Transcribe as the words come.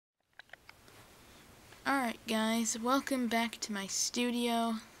Alright guys, welcome back to my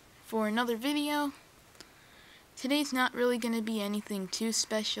studio for another video. Today's not really going to be anything too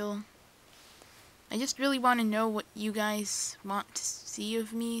special. I just really want to know what you guys want to see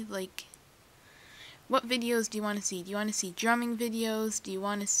of me. Like, what videos do you want to see? Do you want to see drumming videos? Do you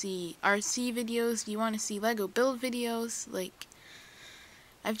want to see RC videos? Do you want to see Lego build videos? Like,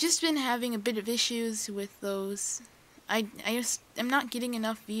 I've just been having a bit of issues with those. I'm not getting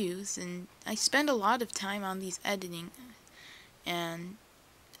enough views, and I spend a lot of time on these editing, and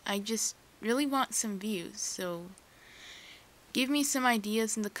I just really want some views, so give me some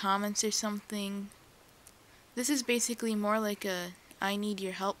ideas in the comments or something. This is basically more like a I need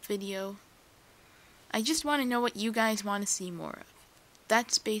your help video. I just want to know what you guys want to see more of.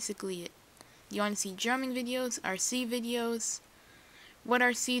 That's basically it. You want to see drumming videos, RC videos? What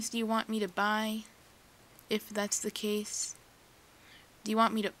RCs do you want me to buy? If that's the case. Do you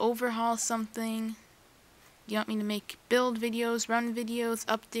want me to overhaul something? Do you want me to make build videos, run videos,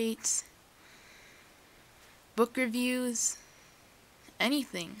 updates, book reviews,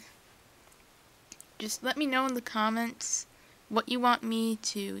 anything? Just let me know in the comments what you want me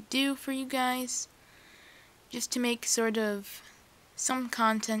to do for you guys, just to make sort of some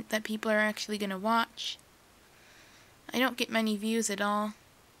content that people are actually gonna watch. I don't get many views at all,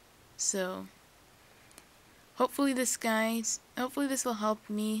 so hopefully this will help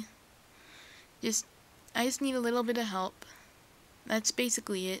me. I just need a little bit of help. That's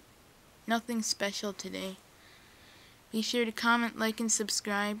basically it. Nothing special today. Be sure to comment, like, and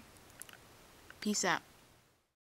subscribe. Peace out.